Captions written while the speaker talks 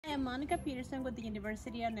I'm Monica Peterson with the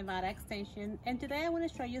University of Nevada Extension, and today I want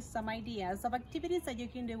to show you some ideas of activities that you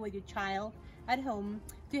can do with your child at home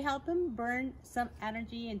to help him burn some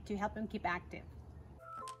energy and to help him keep active.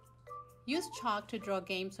 Use chalk to draw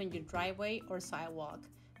games on your driveway or sidewalk.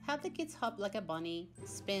 Have the kids hop like a bunny,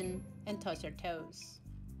 spin, and touch their toes.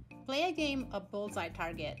 Play a game of bullseye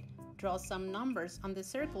target. Draw some numbers on the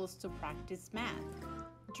circles to practice math.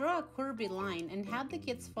 Draw a curvy line and have the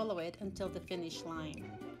kids follow it until the finish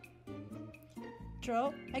line.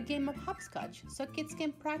 Draw a game of hopscotch so kids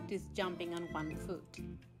can practice jumping on one foot.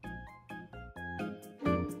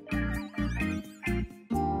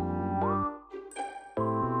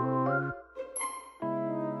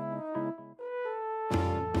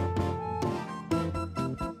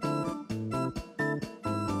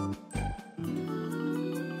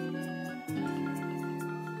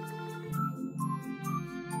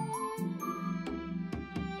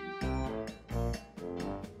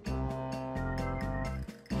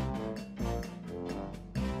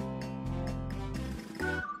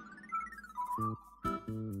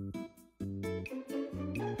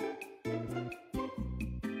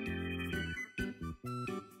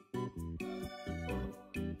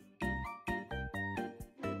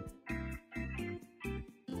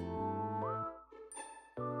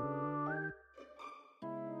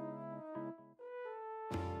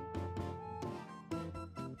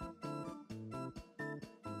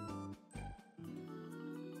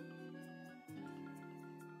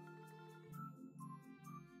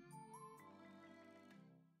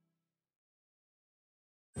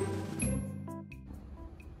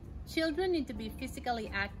 Children need to be physically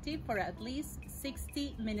active for at least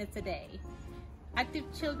 60 minutes a day. Active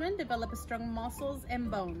children develop strong muscles and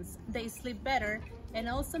bones. They sleep better and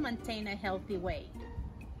also maintain a healthy weight.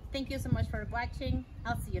 Thank you so much for watching.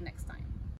 I'll see you next time.